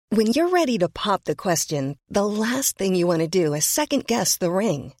When you're ready to pop the question, the last thing you want to do is second-guess the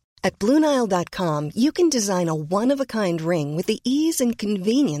ring. At BlueNile.com, you can design a one-of-a-kind ring with the ease and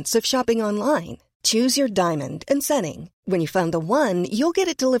convenience of shopping online. Choose your diamond and setting. When you find the one, you'll get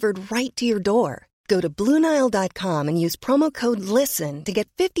it delivered right to your door. Go to BlueNile.com and use promo code LISTEN to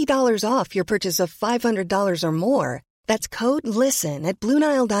get $50 off your purchase of $500 or more. That's code LISTEN at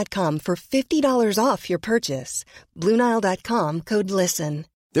BlueNile.com for $50 off your purchase. BlueNile.com, code LISTEN.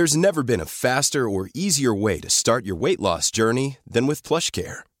 There's never been a faster or easier way to start your weight loss journey than with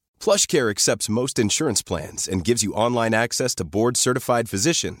PlushCare. PlushCare accepts most insurance plans and gives you online access to board-certified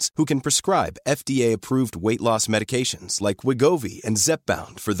physicians who can prescribe FDA-approved weight loss medications like Wegovy and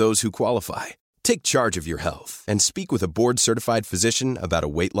Zepbound for those who qualify. Take charge of your health and speak with a board-certified physician about a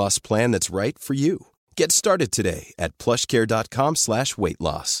weight loss plan that's right for you. Get started today at plushcare.com/weight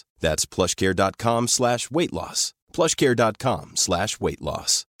loss. That's plushcare.com/weight loss. plushcare.com/weight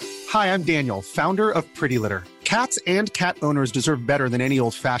loss. Hi, I'm Daniel, founder of Pretty Litter. Cats and cat owners deserve better than any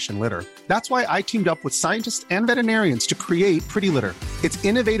old-fashioned litter. That's why I teamed up with scientists and veterinarians to create Pretty Litter. Its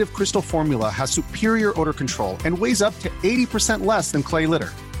innovative crystal formula has superior odor control and weighs up to 80% less than clay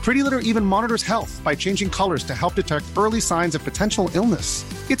litter. Pretty Litter even monitors health by changing colors to help detect early signs of potential illness.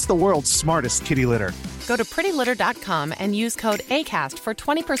 It's the world's smartest kitty litter. Go to prettylitter.com and use code ACAST for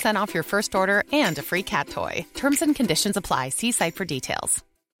 20% off your first order and a free cat toy. Terms and conditions apply. See site for details.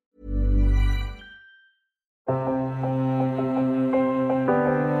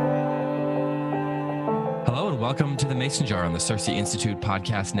 Hello and welcome to The Mason Jar on the Cersei Institute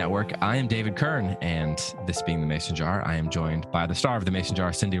Podcast Network. I am David Kern, and this being The Mason Jar, I am joined by the star of The Mason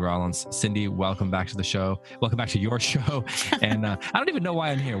Jar, Cindy Rollins. Cindy, welcome back to the show. Welcome back to your show. And I don't even know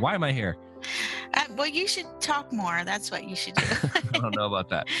why I'm here. Why am I here? Well, you should talk more. That's what you should do. I don't know about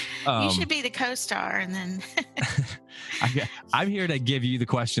that. You should be the co-star, and then I'm here to give you the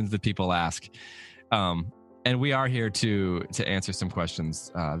questions that people ask. And we are here to answer some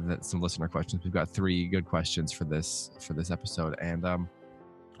questions, some listener questions. We've got 3 good questions for this episode, and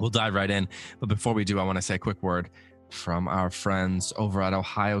we'll dive right in. But before we do, I want to say a quick word from our friends over at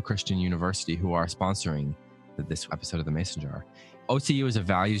Ohio Christian University, who are sponsoring this episode of The Mason Jar. OCU is a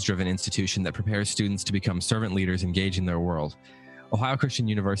values-driven institution that prepares students to become servant leaders engaged in their world. Ohio Christian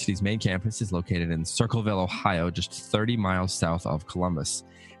University's main campus is located in Circleville, Ohio, just 30 miles south of Columbus.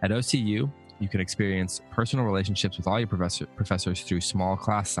 At OCU, you can experience personal relationships with all your professors through small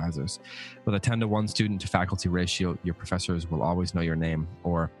class sizes. With a 10-to-1 student-to-faculty ratio, your professors will always know your name,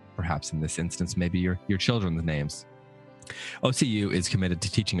 or perhaps in this instance, maybe your children's names. OCU is committed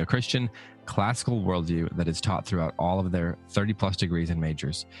to teaching a Christian, classical worldview that is taught throughout all of their 30-plus degrees and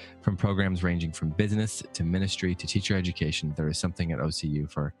majors. From programs ranging from business to ministry to teacher education, there is something at OCU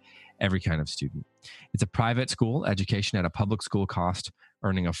for every kind of student. It's a private school education at a public school cost.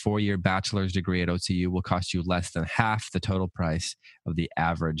 Earning a 4-year bachelor's degree at OCU will cost you less than half the total price of the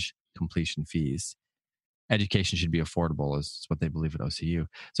average completion fees. Education should be affordable, is what they believe at OCU.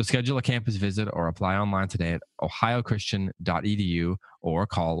 So schedule a campus visit or apply online today at ohiochristian.edu or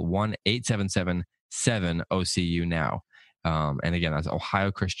call 1-877-7-OCU now. And again, that's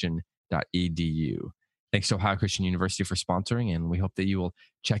ohiochristian.edu. Thanks to Ohio Christian University for sponsoring, and we hope that you will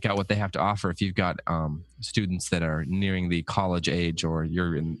check out what they have to offer. If you've got students that are nearing the college age, or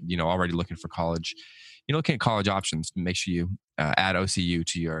you're already looking for college, looking at college options, make sure you add OCU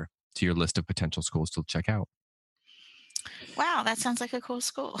to your list of potential schools to check out. wow, that sounds like a cool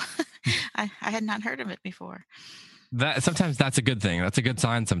school. I had not heard of it before. Sometimes that's a good thing. That's a good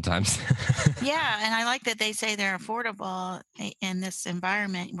sign sometimes. Yeah, and I like that they say they're affordable in this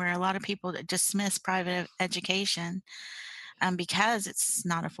environment where a lot of people dismiss private education because it's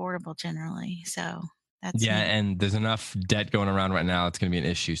not affordable generally. So that's neat. And there's enough debt going around right now. It's going to be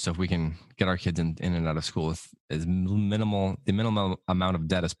an issue. So if we can get our kids in and out of school with the minimal amount of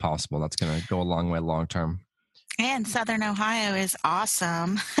debt as possible, that's going to go a long way long term. And Southern Ohio is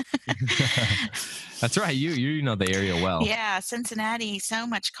awesome. That's right. You know the area well. Yeah, Cincinnati, so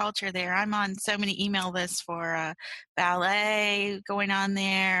much culture there. I'm on so many email lists for ballet going on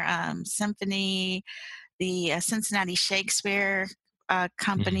there, symphony. The Cincinnati Shakespeare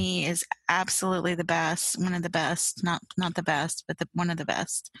company is absolutely the best. One of the best. Not the best, but one of the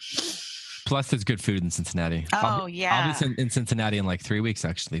best. Plus, there's good food in Cincinnati. Oh, yeah. I'll be in Cincinnati in like 3 weeks,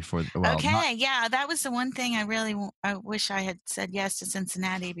 actually. Yeah, that was the one thing I wish I had said yes to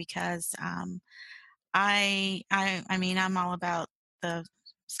Cincinnati because I mean, I'm all about the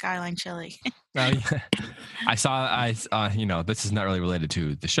Skyline chili. Yeah. I saw, this is not really related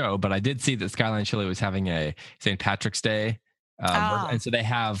to the show, but I did see that Skyline Chili was having a St. Patrick's Day. And so they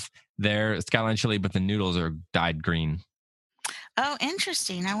have their Skyline Chili, but the noodles are dyed green. Oh,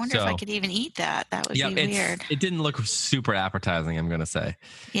 interesting. I wonder if I So, could even eat that. That would yeah, be weird. it didn't look super appetizing, I'm gonna say.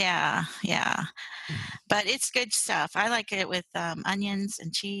 Yeah, yeah. But it's good stuff. I like it with onions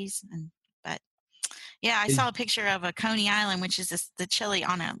and cheese. But yeah, I Is- saw a picture of a Coney Island, which is the chili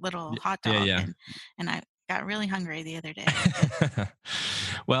on a little hot yeah, dog, yeah. and I got really hungry the other day.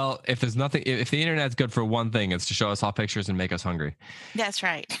 Well, if there's nothing, if the internet's good for one thing, it's to show us all pictures and make us hungry. That's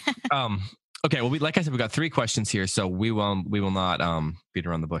right. Um, okay. Well, like I said, we got 3 questions here, so we will not beat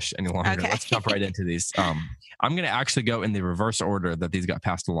around the bush any longer. Okay. Let's jump right into these. I'm going to actually go in the reverse order that these got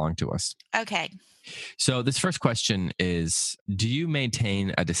passed along to us. Okay. So this first question is: do you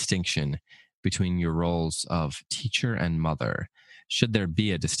maintain a distinction between your roles of teacher and mother? Should there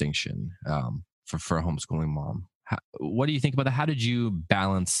be a distinction for a homeschooling mom? What do you think about that? How did you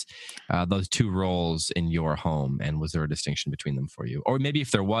balance those 2 roles in your home, and was there a distinction between them for you? Or maybe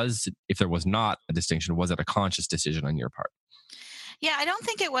if there was not a distinction, was it a conscious decision on your part? Yeah, I don't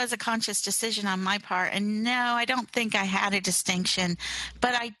think it was a conscious decision on my part. And no, I don't think I had a distinction,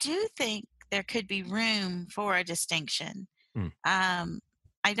 but I do think there could be room for a distinction. Hmm.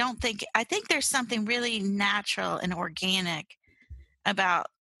 I think there's something really natural and organic about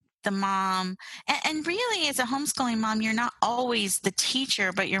the mom. And really, as a homeschooling mom, you're not always the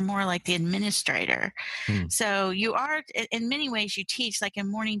teacher, but you're more like the administrator. Hmm. So you are, in many ways, you teach, like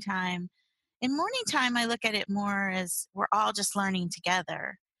in morning time. In morning time, I look at it more as we're all just learning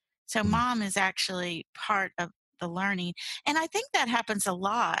together. So Hmm. mom is actually part of the learning. And I think that happens a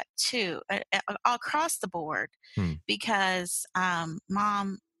lot too, across the board, Hmm. because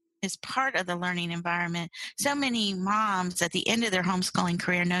mom is part of the learning environment. So many moms at the end of their homeschooling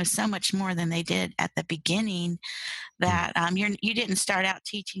career know so much more than they did at the beginning, that you didn't start out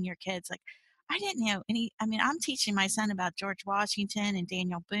teaching your kids like, I didn't know any. I mean, I'm teaching my son about George Washington and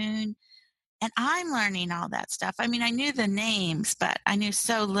Daniel Boone, and I'm learning all that stuff. I mean, I knew the names, but I knew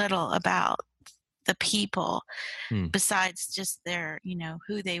so little about the people Hmm. besides just their,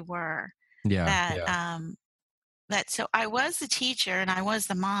 who they were. Yeah. That Yeah. that so I was the teacher and I was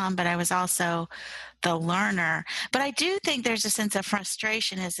the mom, but I was also the learner. But I do think there's a sense of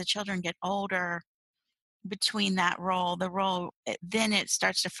frustration as the children get older between that role. Then it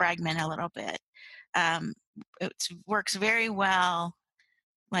starts to fragment a little bit. Um, it works very well,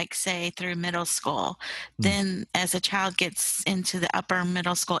 like say through middle school. Hmm. Then as a child gets into the upper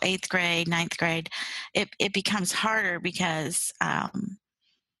middle school, 8th grade, 9th grade, it becomes harder because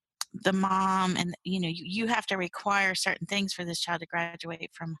the mom and you have to require certain things for this child to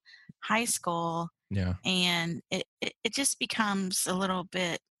graduate from high school, Yeah. and it just becomes a little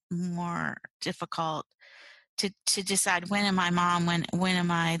bit more difficult to decide, when am I mom, when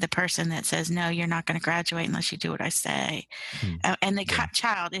am I the person that says no, you're not going to graduate unless you do what I say. Hmm. And the Yeah.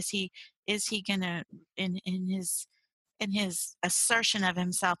 child, is he going to, in his assertion of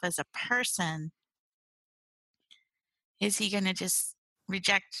himself as a person, is he going to just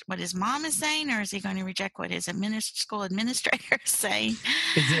reject what his mom is saying, or is he going to reject what his school administrator is saying?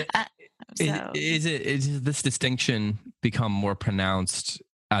 Is it Uh, so is this distinction become more pronounced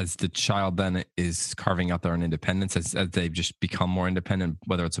as the child then is carving out their own independence, as they've just become more independent,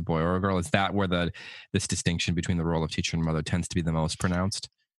 whether it's a boy or a girl? Is that where this distinction between the role of teacher and mother tends to be the most pronounced?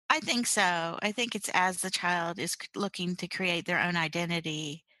 I think so. I think it's as the child is looking to create their own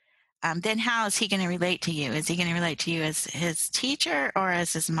identity. Then how is he going to relate to you? Is he going to relate to you as his teacher or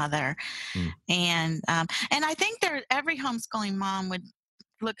as his mother? Hmm. And I think every homeschooling mom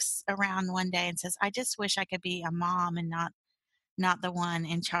looks around one day and says, I just wish I could be a mom and not the one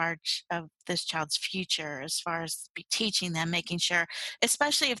in charge of this child's future, as far as teaching them, making sure,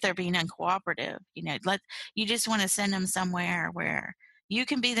 especially if they're being uncooperative. You just want to send them somewhere where you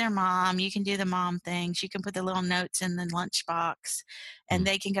can be their mom, you can do the mom things, you can put the little notes in the lunchbox, and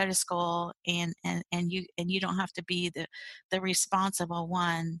they can go to school, and you don't have to be the responsible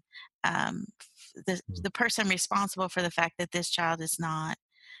one, the person responsible for the fact that this child is not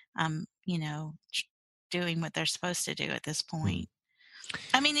um, you know, doing what they're supposed to do at this Hmm. point.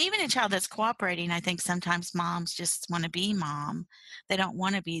 I mean, even a child that's cooperating, I think sometimes moms just want to be mom. They don't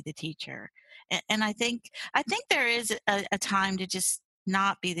want to be the teacher. And I think there is a time to just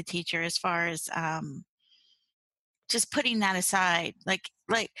not be the teacher, as far as just putting that aside. Like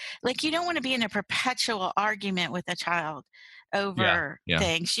you don't want to be in a perpetual argument with a child Yeah. over Yeah.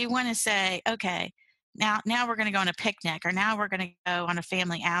 things. You want to say, okay, now we're going to go on a picnic, or now we're going to go on a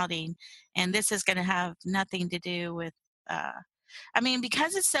family outing, and this is going to have nothing to do with uh I mean,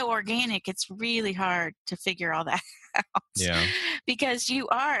 because it's so organic, it's really hard to figure all that out. Yeah. Because you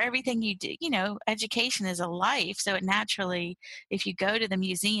are everything you do. Education is a life. So it naturally, if you go to the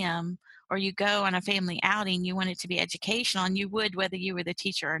museum or you go on a family outing, you want it to be educational, and you would whether you were the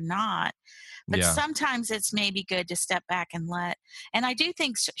teacher or not. But Yeah. sometimes it's maybe good to step back and I do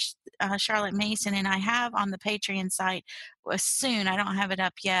think Charlotte Mason, and I have on the Patreon site soon, I don't have it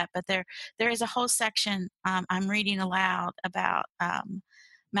up yet, but there is a whole section I'm reading aloud about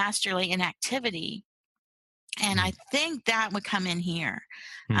masterly inactivity. And I think that would come in here.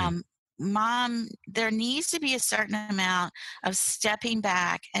 Mom, there needs to be a certain amount of stepping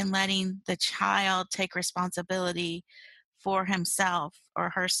back and letting the child take responsibility for himself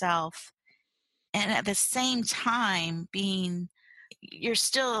or herself. And at the same time, you're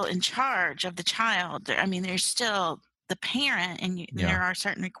still in charge of the child. I mean, there's still the parent, and there are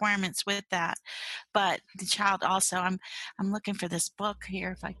certain requirements with that. But the child also, I'm looking for this book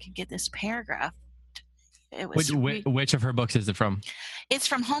here, if I could get this paragraph. It was Which of her books is it from? It's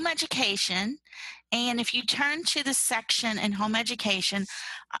from Home Education. And if you turn to the section in Home Education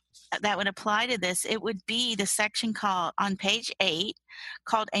that would apply to this, it would be the section called, on page 8,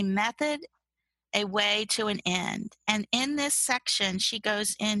 called A Method, a Way to an End. And in this section, she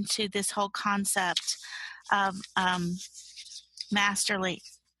goes into this whole concept of masterly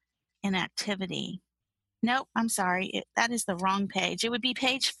inactivity. Nope, I'm sorry. That is the wrong page. It would be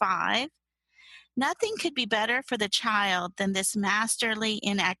page 5. Nothing could be better for the child than this masterly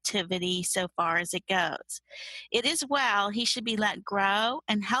inactivity so far as it goes. It is well he should be let grow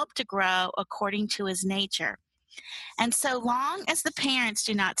and helped to grow according to his nature. And so long as the parents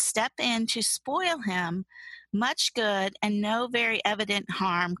do not step in to spoil him, much good and no very evident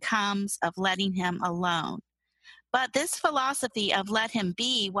harm comes of letting him alone. But this philosophy of let him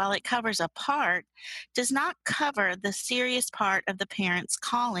be, while it covers a part, does not cover the serious part of the parent's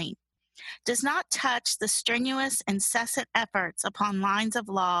calling, does not touch the strenuous, incessant efforts upon lines of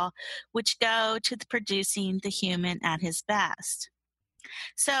law which go to the producing the human at his best.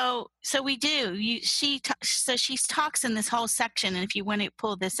 So we do. She talks in this whole section, and if you want to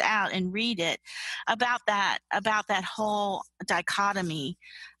pull this out and read it, about that whole dichotomy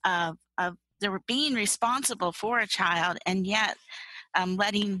of there being responsible for a child, and yet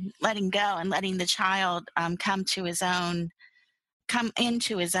letting go and letting the child come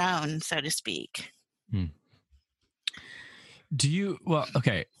into his own, so to speak.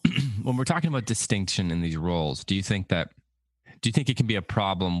 Okay, when we're talking about distinction in these roles, do you think it can be a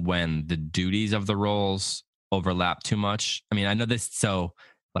problem when the duties of the roles overlap too much? I mean, I know this, so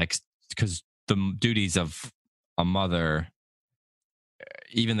like, because the duties of a mother,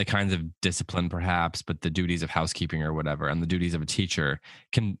 even the kinds of discipline perhaps, but the duties of housekeeping or whatever, and the duties of a teacher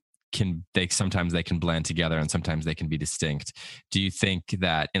sometimes they can blend together and sometimes they can be distinct. Do you think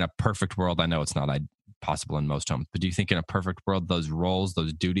that in a perfect world, I know it's not possible in most homes, but do you think in a perfect world those roles,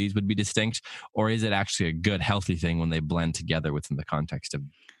 those duties would be distinct? Or is it actually a good, healthy thing when they blend together within the context of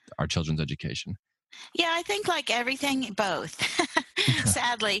our children's education? Yeah, I think like everything, both.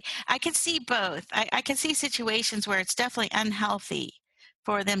 Sadly, I can see both. I can see situations where it's definitely unhealthy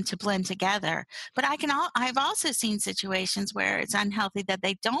for them to blend together. But I've also seen situations where it's unhealthy that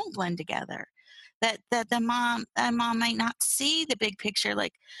they don't blend together. That the mom might not see the big picture.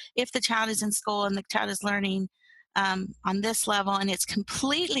 Like if the child is in school and the child is learning on this level and it's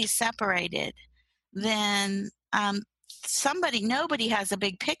completely separated, then nobody has a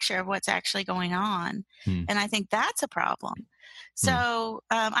big picture of what's actually going on. And I think that's a problem. So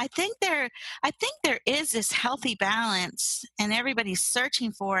I think there is this healthy balance, and everybody's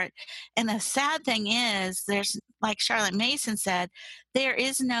searching for it. And the sad thing is, there's, like Charlotte Mason said, there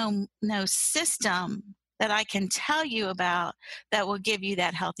is no system that I can tell you about that will give you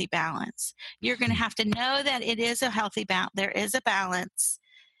that healthy balance. You're going to have to know that it is a healthy balance. There is a balance.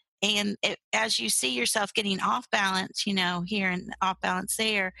 And as you see yourself getting off balance, here and off balance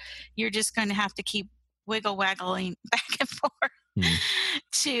there, you're just going to have to keep waggling back and forth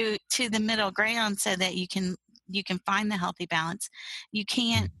to the middle ground so that you can find the healthy balance. You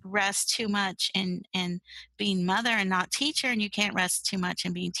can't rest too much in being mother and not teacher, and you can't rest too much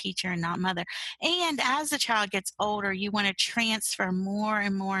in being teacher and not mother. And as the child gets older, you want to transfer more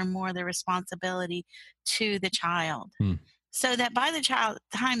and more and more of the responsibility to the child. So that by the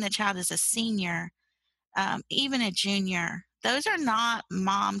time the child is a senior, even a junior, those are not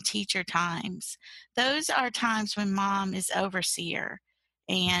mom-teacher times. Those are times when mom is overseer,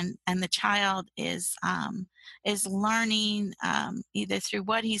 and the child is learning either through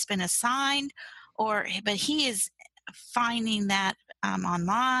what he's been assigned, but he is finding that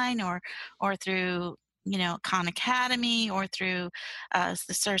online or through Khan Academy or through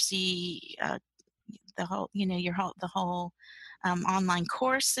the Circe. the whole, the whole online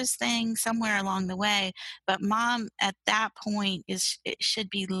courses thing somewhere along the way. But mom at that point it should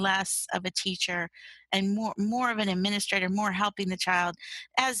be less of a teacher and more of an administrator, more helping the child,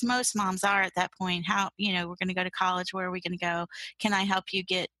 as most moms are at that point. How, we're going to go to college. Where are we going to go? Can I help you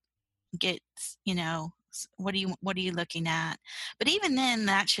get, what are you looking at? But even then,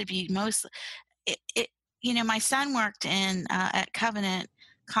 that should be most, my son worked at Covenant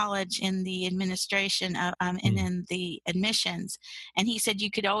College in the administration and in the admissions, and he said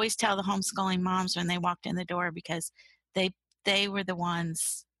you could always tell the homeschooling moms when they walked in the door because they were the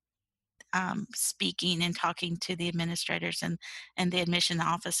ones speaking and talking to the administrators and the admission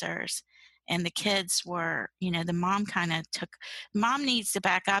officers. And the kids were, the mom mom needs to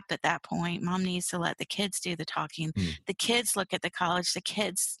back up at that point. Mom needs to let the kids do the talking. The kids look at the college. The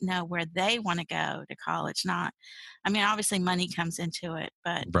kids know where they want to go to college. Obviously money comes into it,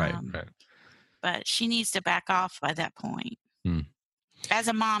 but right. But she needs to back off by that point as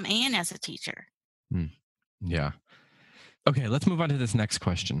a mom and as a teacher. Yeah. Okay, let's move on to this next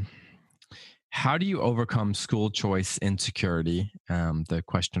question. How do you overcome school choice insecurity? The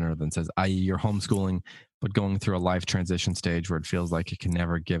questioner then says, i.e. you're homeschooling, but going through a life transition stage where it feels like you can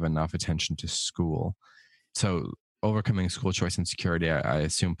never give enough attention to school. So overcoming school choice insecurity, I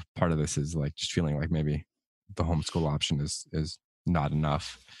assume part of this is like just feeling like maybe the homeschool option is not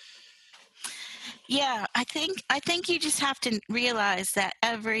enough. Yeah, I think you just have to realize that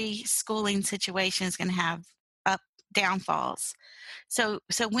every schooling situation is going to have downfalls. So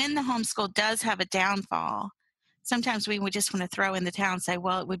when the homeschool does have a downfall, sometimes we would just want to throw in the towel and say,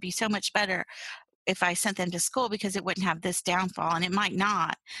 well, it would be so much better if I sent them to school because it wouldn't have this downfall, and it might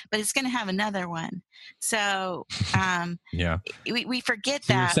not, but it's going to have another one. So we forget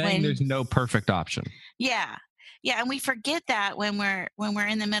so that you're saying there's no perfect option. Yeah, and we forget that when we're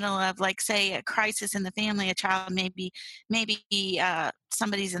in the middle of, like, say, a crisis in the family, a child maybe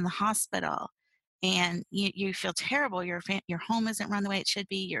somebody's in the hospital. And you feel terrible. Your home isn't run the way it should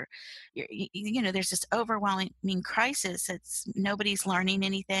be. There's this overwhelming crisis. It's nobody's learning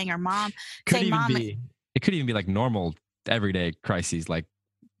anything. Or mom, it could even be like normal everyday crises, like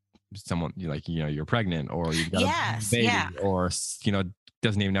someone you're pregnant or you've got a baby, or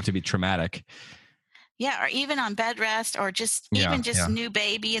doesn't even have to be traumatic. Yeah, or even on bed rest, or just new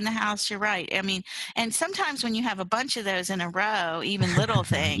baby in the house. You're right. And sometimes when you have a bunch of those in a row, even little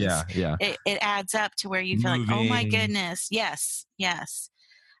things, it adds up to where you feel like, oh my goodness, yes.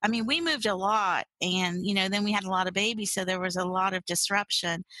 We moved a lot, and then we had a lot of babies, so there was a lot of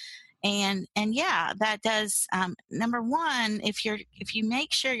disruption. And that does. Number one, if you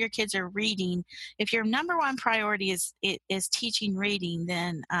make sure your kids are reading, if your number one priority is teaching reading,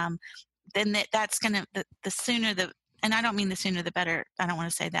 then that's going to, the sooner and I don't mean the sooner the better. I don't want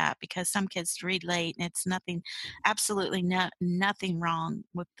to say that, because some kids read late, and it's absolutely nothing wrong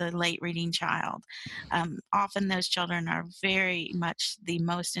with the late reading child. Often those children are very much the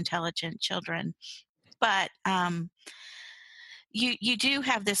most intelligent children, but you do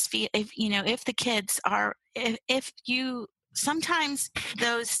have this feel, if the kids are, if you, sometimes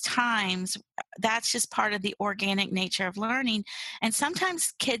those times, that's just part of the organic nature of learning. And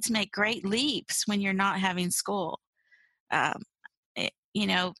sometimes kids make great leaps when you're not having school. When you're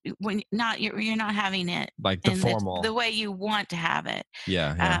not having it like the formal, the way you want to have it.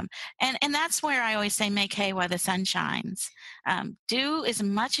 Yeah. And that's where I always say, make hay while the sun shines. Do as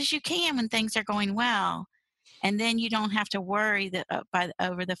much as you can when things are going well. And then you don't have to worry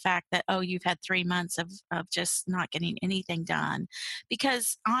over the fact that, you've had 3 months of just not getting anything done.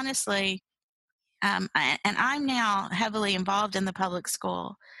 Because honestly, and I'm now heavily involved in the public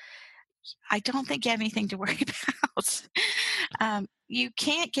school, I don't think you have anything to worry about. You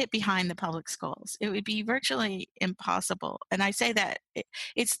can't get behind the public schools. It would be virtually impossible. And I say that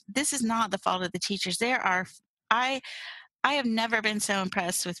this is not the fault of the teachers. I have never been so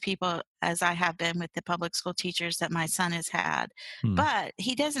impressed with people as I have been with the public school teachers that my son has had. But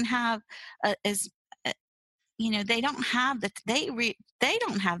he doesn't have they don't have they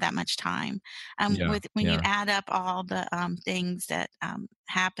don't have that much time when you add up all the things that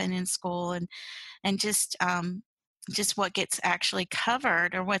happen in school and just what gets actually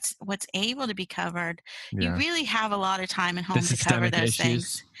covered, or what's able to be covered. You really have a lot of time at home to cover those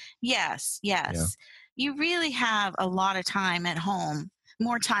things. Yes. Yeah. You really have a lot of time at home,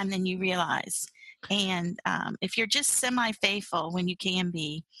 more time than you realize. And if you're just semi-faithful when you can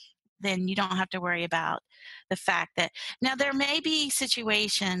be, then you don't have to worry about the fact that, now there may be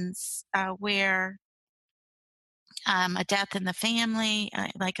situations where a death in the family,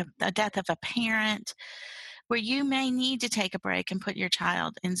 like a death of a parent, where you may need to take a break and put your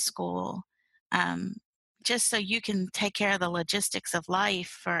child in school. just so you can take care of the logistics of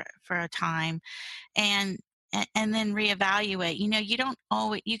life for a time, and then reevaluate. You don't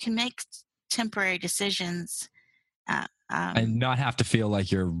always, you can make temporary decisions, and not have to feel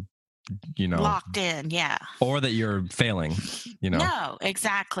like you're, locked in. Yeah. Or that you're failing, No,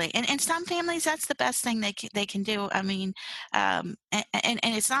 exactly. And some families, that's the best thing they can do. I mean, and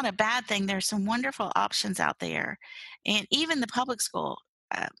it's not a bad thing. There's some wonderful options out there, and even the public school.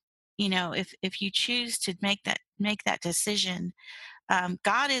 If you choose to make that decision,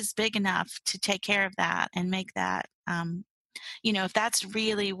 God is big enough to take care of that and make that. If that's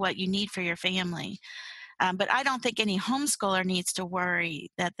really what you need for your family. But I don't think any homeschooler needs to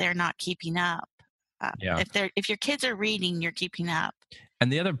worry that they're not keeping up. If your kids are reading, you're keeping up.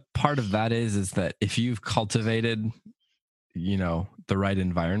 And the other part of that is that if you've cultivated, the right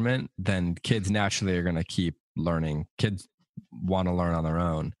environment, then kids naturally are going to keep learning. Kids want to learn on their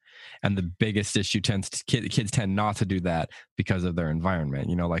own. And the biggest issue kids tend not to do that because of their environment.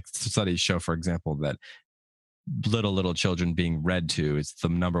 Like studies show, for example, that little children being read to is the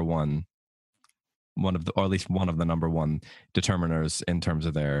number one, or at least one of the number one determiners in terms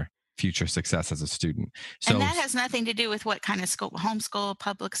of their future success as a student. So, and that has nothing to do with what kind of school, homeschool,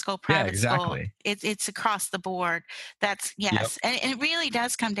 public school, private school. It's across the board. That's yes. Yep. And it really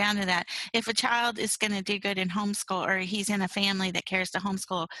does come down to that. If a child is going to do good in homeschool, or he's in a family that cares to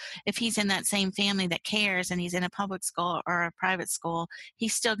homeschool, if he's in that same family that cares and he's in a public school or a private school,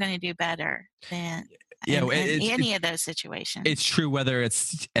 he's still going to do better than in any of those situations. It's true whether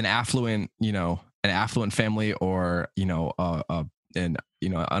it's an affluent family, or an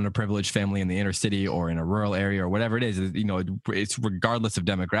underprivileged family in the inner city or in a rural area or whatever it is. It's regardless of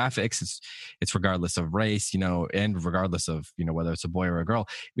demographics. It's regardless of race, and regardless of, whether it's a boy or a girl.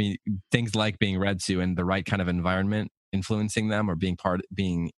 I mean, things like being read to and the right kind of environment influencing them, or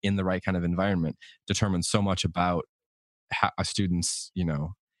being in the right kind of environment, determines so much about a student's,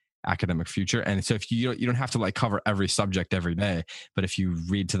 academic future. And so if you don't have to like cover every subject every day, but if you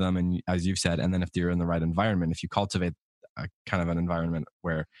read to them, and as you've said, and then if you're in the right environment, if you cultivate a kind of an environment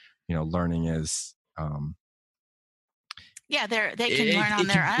where learning is they can learn on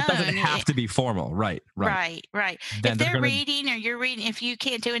their own. It doesn't have to be formal. Right. If they're reading, or you're reading, if you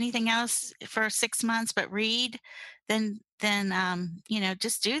can't do anything else for 6 months but read, then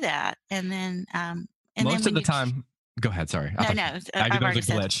just do that. And then most of the time, go ahead. Sorry. No.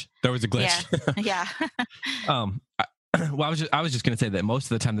 There was a glitch. Yeah. Well, I was just going to say that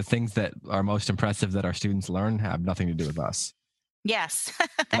most of the time, the things that are most impressive that our students learn have nothing to do with us. Yes,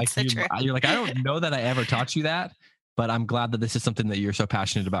 that's the truth. You're like, I don't know that I ever taught you that, but I'm glad that this is something that you're so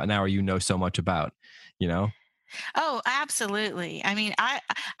passionate about now, or so much about, Oh, absolutely. I mean, I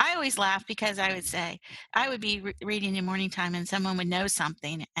always laugh because I would say, I would be reading in morning time and someone would know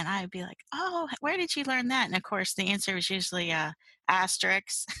something, and I would be like, oh, where did you learn that? And of course the answer was usually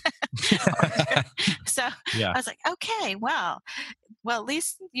asterisks. So I was like, okay, well, at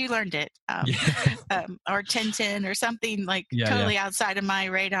least you learned it. Or Tintin or something like totally outside of my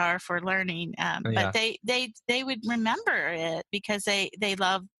radar for learning. But they would remember it because they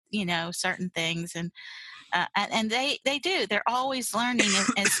love, certain things, and they do. They're always learning,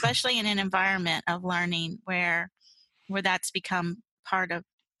 especially in an environment of learning where that's become part of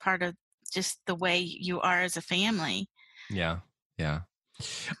just the way you are as a family. Yeah.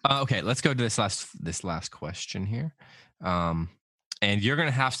 Okay, let's go to this last question here. And you're going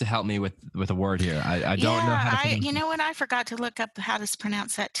to have to help me with a word here. I don't know how to. You know what? I forgot to look up how to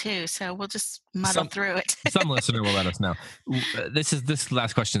pronounce that too. So we'll just muddle through it. Some listener will let us know. This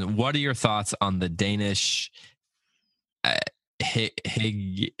last question. What are your thoughts on the Danish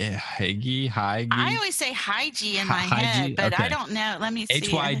Hygge? I always say Hygge in my head, but okay. I don't know. Let me see.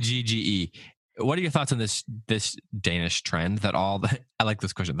 Hygge. What are your thoughts on this Danish trend that I like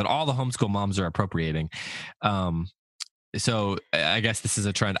this question, that all the homeschool moms are appropriating? So I guess this is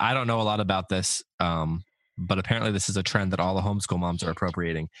a trend. I don't know a lot about this, but apparently this is a trend that all the homeschool moms are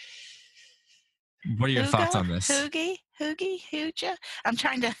appropriating. What are your thoughts on this? Hygge?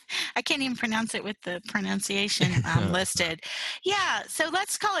 I can't even pronounce it with the pronunciation listed. Yeah, so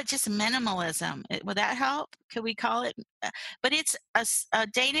let's call it just minimalism. Would that help? Could we call it? But it's a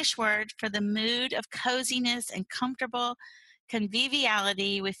Danish word for the mood of coziness and comfortable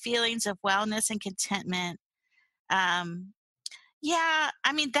conviviality with feelings of wellness and contentment. I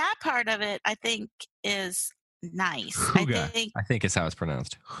mean, that part of it, I think, is nice. Hygge, I think is how it's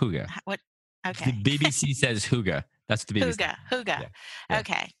pronounced. Hygge. What? Okay. The BBC says Hygge. That's the BBC. Hygge. Yeah.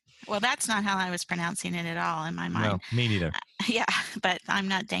 Okay. Well, that's not how I was pronouncing it at all in my mind. No, me neither. Yeah, but I'm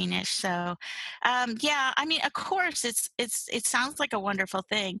not Danish, so yeah. I mean, of course, it sounds like a wonderful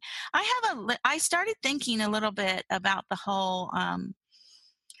thing. I started thinking a little bit about the whole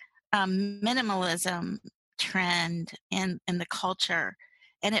minimalism trend in the culture,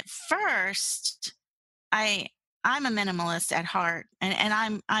 and at first, I I'm a minimalist at heart,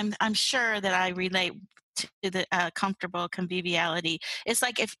 and I'm sure that I relate to the comfortable conviviality. It's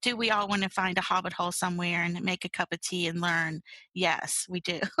like, if do we all want to find a hobbit hole somewhere and make a cup of tea and learn? Yes, we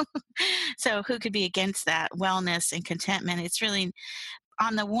do. So who could be against that? Wellness and contentment. It's really,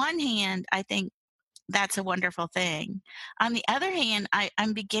 on the one hand, I think that's a wonderful thing. On the other hand,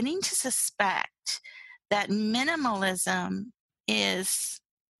 I'm beginning to suspect that minimalism is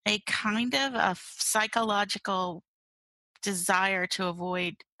a kind of a psychological desire to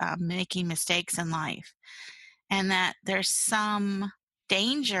avoid making mistakes in life, and that there's some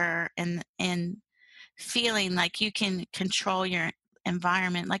danger in feeling like you can control your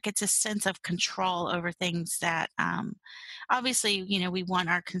environment, like it's a sense of control over things that obviously, we want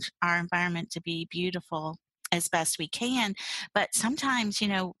our environment to be beautiful as best we can, but sometimes,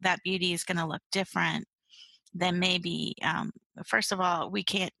 that beauty is going to look different than maybe first of all,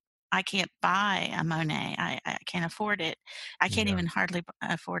 I can't buy a Monet. I can't afford it. I can't Yeah. even hardly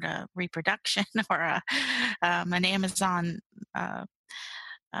afford a reproduction or an Amazon print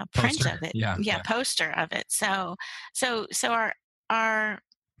Poster. of it. Yeah. Yeah, Yeah. poster of it. So our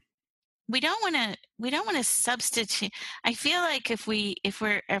we don't want to substitute. I feel like if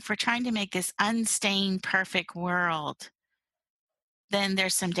we're trying to make this unstained perfect world, then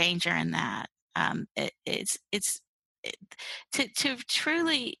there's some danger in that. It's it, to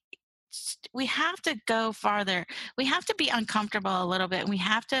truly, we have to go farther. We have to be uncomfortable a little bit, and we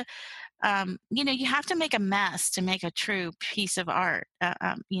have to, you have to make a mess to make a true piece of art.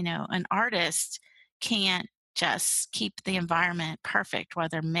 An artist can't just keep the environment perfect while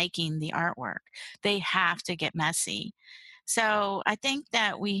they're making the artwork. They have to get messy. So I think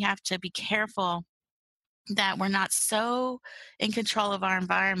that we have to be careful that we're not so in control of our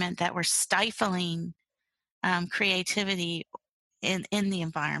environment that we're stifling creativity in the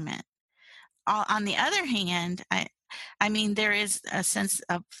environment. On the other hand, I mean, there is a sense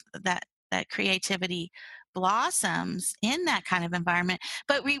of that creativity blossoms in that kind of environment.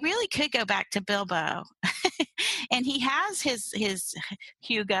 But we really could go back to Bilbo, and he has his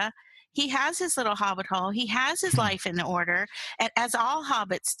Huga. He has his little hobbit hole. He has his life in order, as all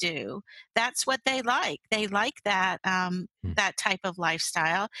hobbits do. That's what they like. They like that type of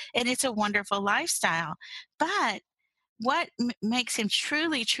lifestyle, and it's a wonderful lifestyle. But what makes him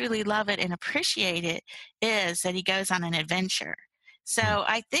truly, truly love it and appreciate it is that he goes on an adventure. So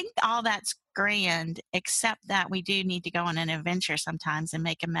I think all that's grand, except that we do need to go on an adventure sometimes and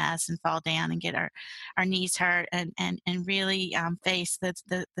make a mess and fall down and get our knees hurt, and really face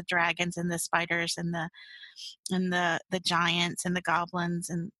the dragons and the spiders and the giants and the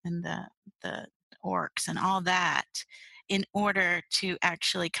goblins and the orcs and all that, in order to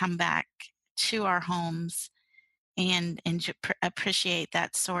actually come back to our homes and appreciate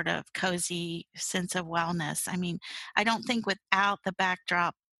that sort of cozy sense of wellness. I mean, I don't think without the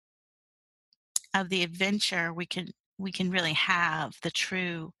backdrop of the adventure we can really have the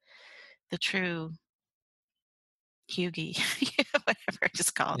true Hugie, whatever it's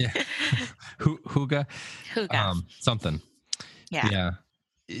called. Yeah. Huga. Huga. Something. Yeah. Yeah.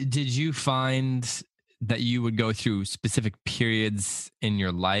 Did you find that you would go through specific periods in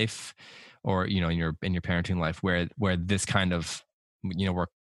your life, or in your parenting life, where this kind of, we're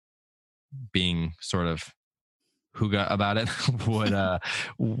being sort of Huga about it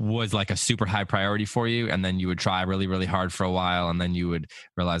was like a super high priority for you, and then you would try really, really hard for a while, and then you would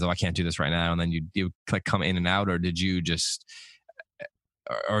realize, oh, I can't do this right now, and then you like come in and out? Or did you just,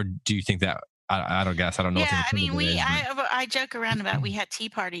 or do you think that, I don't guess, I don't know. Yeah, I mean, what the definitive is, I joke around about, we had tea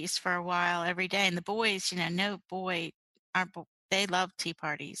parties for a while every day, and the boys, no boy, they love tea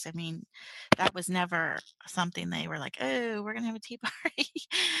parties. I mean, that was never something they were like, oh, we're gonna have a tea party.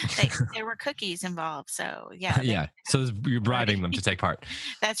 There were cookies involved, so yeah. yeah. So you're bribing them to take part.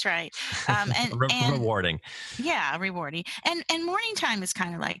 That's right. And Rewarding. Yeah, rewarding. And morning time is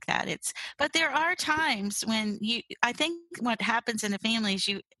kind of like that. But there are times when I think what happens in the family is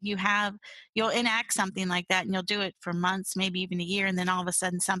you'll enact something like that, and you'll do it for months, maybe even a year, and then all of a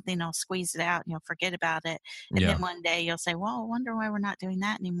sudden something will squeeze it out and you'll forget about it. And then one day you'll say, well, I wonder why we're not doing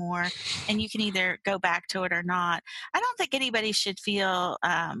that anymore. And you can either go back to it or not. I don't think anybody should feel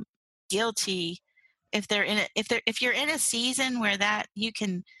guilty if you're in a season where that you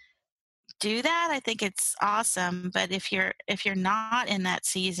can do that, I think it's awesome. But if you're not in that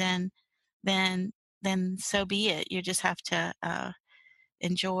season, then so be it. You just have to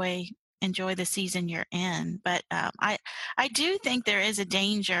enjoy the season you're in. But I do think there is a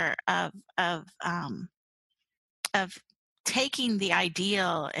danger of taking the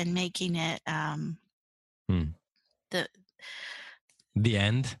ideal and making it Hmm. the The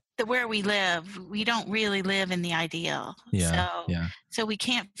end. where we live. We don't really live in the ideal. Yeah. Yeah. So we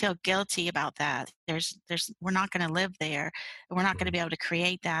can't feel guilty about that. We're not going to live there. We're not going to be able to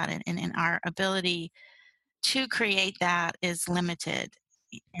create that, and our ability to create that is limited.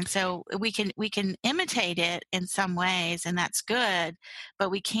 And so we can imitate it in some ways, and that's good,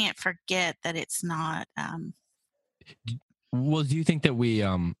 but we can't forget that it's not. Well, do you think that we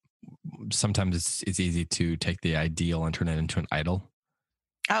sometimes it's easy to take the ideal and turn it into an idol?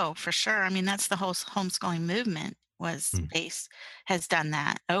 Oh, for sure. I mean, that's the whole homeschooling movement Hmm. has done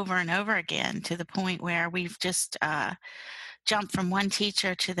that over and over again, to the point where we've just jumped from one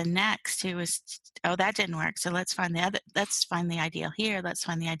teacher to the next who was, oh, that didn't work. So let's find the ideal here. Let's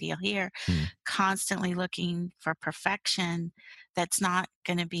find the ideal here. Hmm. Constantly looking for perfection. That's not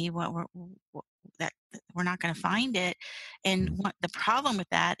going to be that we're not going to find it. And Hmm. what the problem with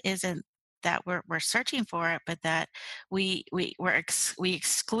that isn't that we're searching for it, but that we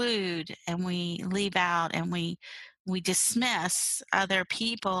exclude and we leave out and we dismiss other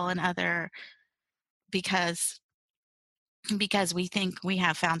people and other because we think we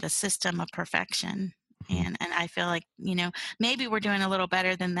have found a system of perfection. Hmm. And I feel like, maybe we're doing a little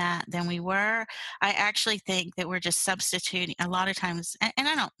better than we were. I actually think that we're just substituting a lot of times, and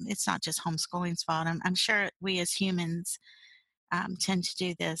I don't, it's not just homeschooling's fault. I'm sure we as humans tend to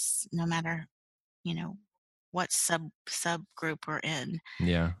do this no matter, you know, what subgroup we're in.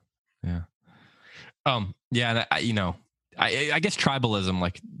 Yeah. Yeah. Yeah. And I guess tribalism,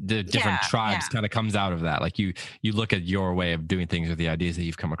 like the different Yeah, yeah. tribes, kind of comes out of that. Like you look at your way of doing things or the ideas that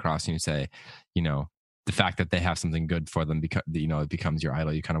you've come across, and you say, you know, the fact that they have something good for them, because it becomes your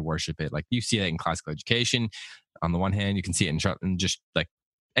idol. You kind of worship it. Like you see it in classical education. On the one hand, you can see it in just like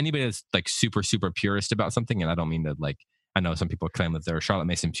anybody that's like super super purist about something. And I don't mean to like. I know some people claim that they're Charlotte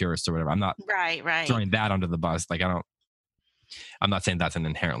Mason purists or whatever. I'm not Right, right. throwing that under the bus. Like I'm not saying that's an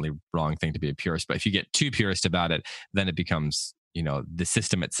inherently wrong thing to be a purist, but if you get too purist about it, then it becomes, the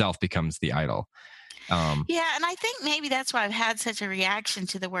system itself becomes the idol. Yeah, and I think maybe that's why I've had such a reaction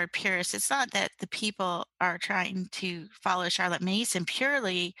to the word purist. It's not that the people are trying to follow Charlotte Mason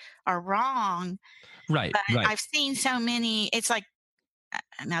purely are wrong, Right, but right. I've seen so many. It's like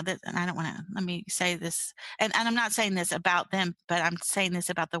now that, and I don't want to. Let me say this, and I'm not saying this about them, but I'm saying this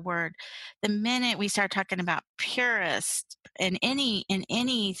about the word. The minute we start talking about purist in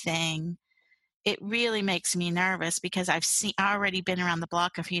anything, it really makes me nervous because already been around the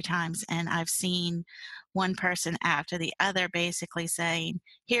block a few times, and I've seen one person after the other basically saying,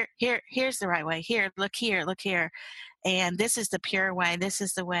 here's the right way. Here, look here. And this is the pure way. This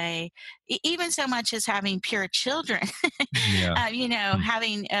is the way. Even so much as having pure children, Yeah. Mm.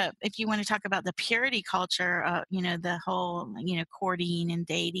 having, if you want to talk about the purity culture, the whole, courting and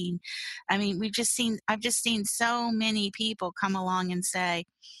dating. I mean, I've just seen so many people come along and say,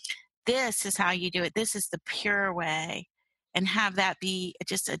 this is how you do it. This is the pure way, and have that be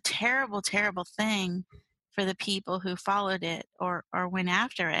just a terrible, terrible thing for the people who followed it or went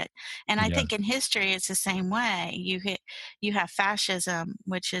after it. And I Yeah. think in history it's the same way. You have fascism,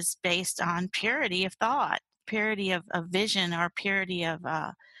 which is based on purity of thought, purity of vision, or purity of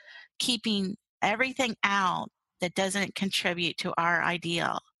keeping everything out that doesn't contribute to our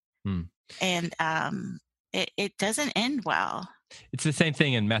ideal. Mm. And it doesn't end well. It's the same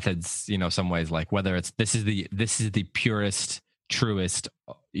thing in methods, some ways, like whether it's this is the purest, truest,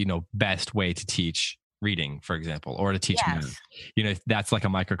 best way to teach reading, for example, or to teach math. Yes. That's like a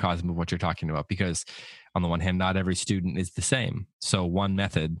microcosm of what you're talking about, because on the one hand, not every student is the same. So one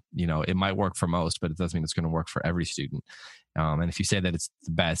method, it might work for most, but it doesn't mean it's going to work for every student. And if you say that it's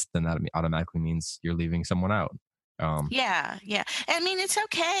the best, then that automatically means you're leaving someone out. Yeah, yeah. I mean, it's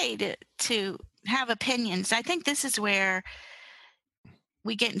okay to have opinions. I think this is where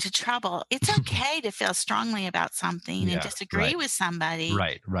we get into trouble. It's okay to feel strongly about something and Yeah, disagree right, with somebody,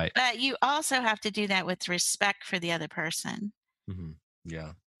 right, right. but you also have to do that with respect for the other person. Hmm.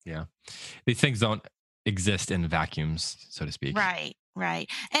 Yeah, yeah. These things don't exist in vacuums, so to speak. Right, Right.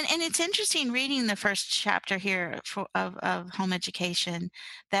 And it's interesting reading the first chapter here of home education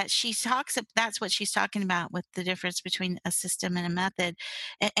that she talks that's what she's talking about with the difference between a system and a method.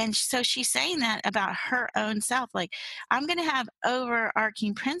 And so she's saying that about her own self. Like, I'm going to have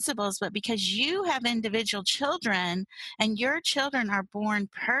overarching principles, but because you have individual children and your children are born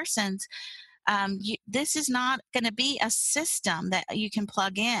persons, this is not going to be a system that you can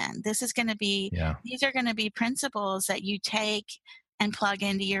plug in. This is going to be, these are going to be principles that you take and plug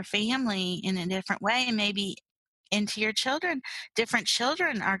into your family in a different way, and maybe into your children. Different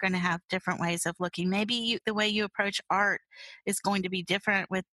children are going to have different ways of looking. Maybe the way you approach art is going to be different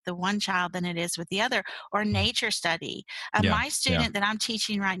with the one child than it is with the other, or nature study. My student that I'm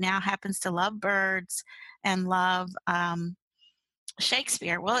teaching right now happens to love birds and love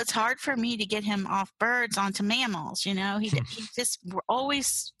Shakespeare. Well, it's hard for me to get him off birds onto mammals. He just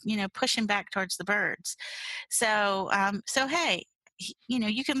always, pushing back towards the birds. So, hey,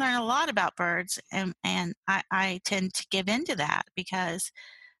 you can learn a lot about birds, and I tend to give into that because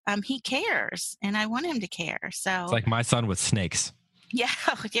he cares, and I want him to care. So it's like my son with snakes. Yeah,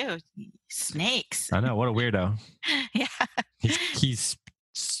 dude, snakes. I know, what a weirdo. Yeah, he's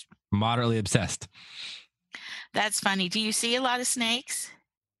moderately obsessed. That's funny. Do you see a lot of snakes?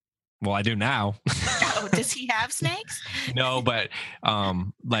 Well, I do now. Oh, does he have snakes? No, but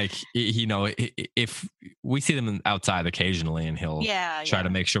if we see them outside occasionally, and he'll try to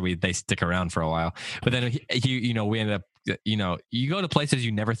make sure they stick around for a while. But then we end up, you go to places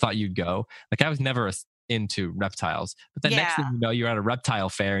you never thought you'd go. Like, I was never into reptiles, but then next thing you know, you're at a reptile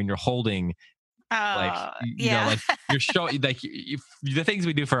fair and you're holding. You're showing the things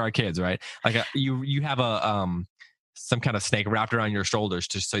we do for our kids, right? Like you have some kind of snake wrapped around your shoulders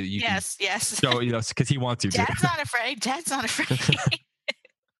just so that you can show, because he wants you to. Dad's not afraid.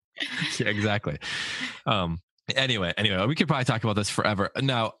 Yeah, exactly. Anyway, we could probably talk about this forever.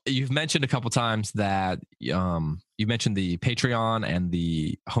 Now, you've mentioned a couple times that you mentioned the Patreon and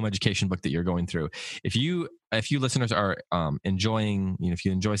the home education book that you're going through. If you listeners are enjoying, if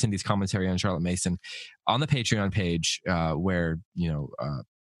you enjoy Cindy's commentary on Charlotte Mason, on the Patreon page where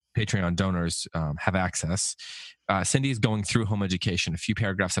Patreon donors have access, Cindy is going through home education a few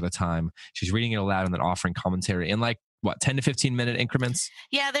paragraphs at a time. She's reading it aloud and then offering commentary in 10 to 15 minute increments?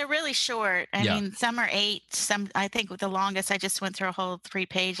 Yeah, they're really short. I mean, some are 8, some, I think the longest I just went through a whole 3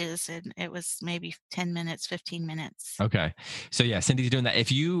 pages, and it was maybe 10 minutes, 15 minutes. Okay. So yeah, Cindy's doing that.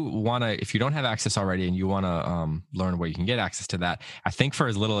 If you don't have access already and you want to learn where you can get access to that, I think for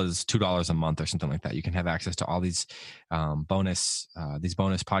as little as $2 a month or something like that, you can have access to all these bonus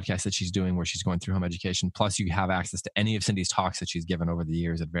podcasts that she's doing where she's going through home education. Plus you have access to any of Cindy's talks that she's given over the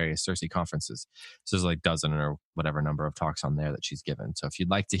years at various CiRCE conferences. So there's like dozen or whatever number of talks on there that she's given. So if you'd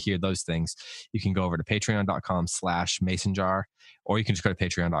like to hear those things, you can go over to patreon.com/masonjar, or you can just go to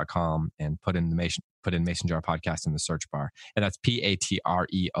patreon.com and put in Mason Jar Podcast in the search bar. And that's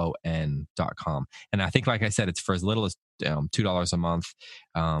patreon.com. And I think, like I said, it's for as little as $2 a month.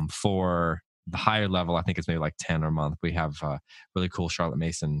 For the higher level, I think it's maybe like 10 a month. We have a really cool Charlotte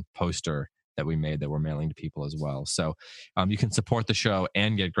Mason poster that we made that we're mailing to people as well. So you can support the show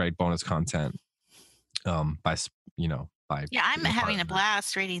and get great bonus content by I'm having a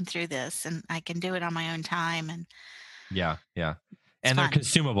blast reading through this, and I can do it on my own time. And and they're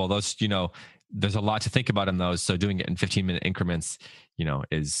consumable. Those, there's a lot to think about in those. So doing it in 15-minute increments,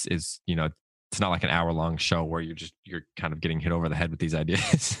 is it's not like an hour-long show where you're kind of getting hit over the head with these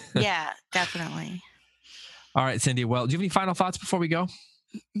ideas. Yeah, definitely. All right, Cindy. Well, do you have any final thoughts before we go?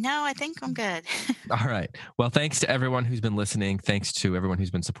 No, I think I'm good. All right. Well, thanks to everyone who's been listening. Thanks to everyone who's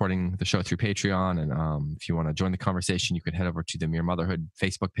been supporting the show through Patreon. And if you want to join the conversation, you can head over to the Mere Motherhood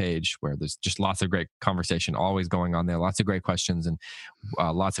Facebook page, where there's just lots of great conversation always going on there. Lots of great questions and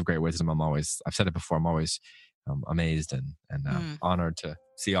lots of great wisdom. I've said it before, I'm always amazed and honored to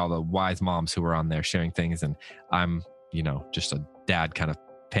see all the wise moms who are on there sharing things. And I'm, just a dad kind of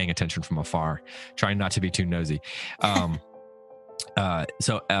paying attention from afar, trying not to be too nosy.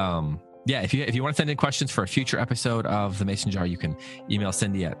 If you want to send in questions for a future episode of the Mason Jar, you can email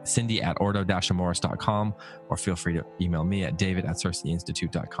Cindy at ordo-amoris.com, or feel free to email me at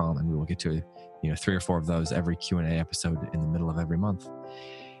david@circeinstitute.com, and we will get to 3 or 4 of those every Q&A episode in the middle of every month.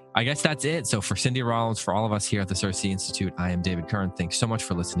 I guess that's it. So for Cindy Rollins, for all of us here at the CiRCE Institute, I am David Kern. Thanks so much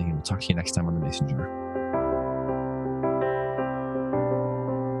for listening, and we'll talk to you next time on the Mason Jar.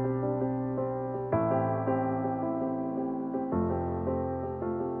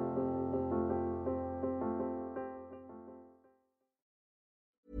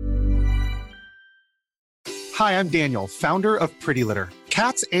 Hi, I'm Daniel, founder of Pretty Litter.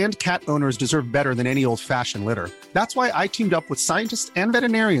 Cats and cat owners deserve better than any old-fashioned litter. That's why I teamed up with scientists and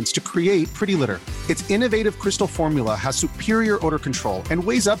veterinarians to create Pretty Litter. Its innovative crystal formula has superior odor control and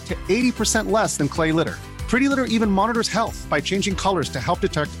weighs up to 80% less than clay litter. Pretty Litter even monitors health by changing colors to help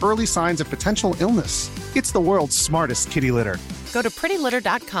detect early signs of potential illness. It's the world's smartest kitty litter. Go to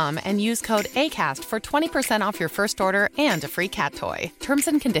prettylitter.com and use code ACAST for 20% off your first order and a free cat toy. Terms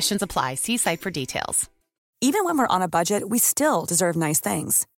and conditions apply. See site for details. Even when we're on a budget, we still deserve nice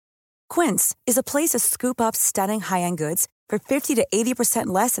things. Quince is a place to scoop up stunning high-end goods for 50 to 80%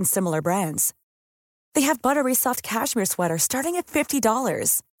 less than similar brands. They have buttery soft cashmere sweaters starting at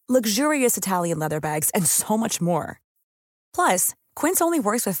 $50, luxurious Italian leather bags, and so much more. Plus, Quince only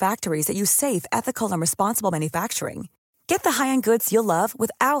works with factories that use safe, ethical, and responsible manufacturing. Get the high-end goods you'll love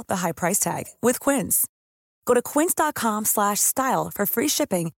without the high price tag with Quince. Go to quince.com/style for free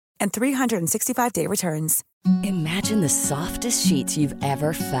shipping and 365-day returns. Imagine the softest sheets you've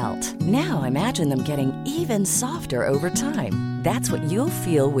ever felt. Now imagine them getting even softer over time. That's what you'll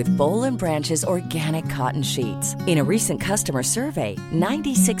feel with Boll & Branch's organic cotton sheets. In a recent customer survey,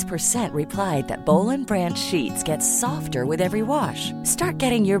 96% replied that Boll & Branch sheets get softer with every wash. Start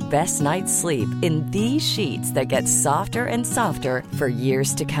getting your best night's sleep in these sheets that get softer and softer for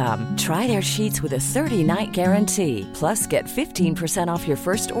years to come. Try their sheets with a 30-night guarantee. Plus, get 15% off your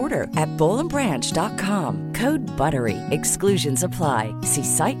first order at bollandbranch.com. Code BUTTERY. Exclusions apply. See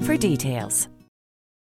site for details.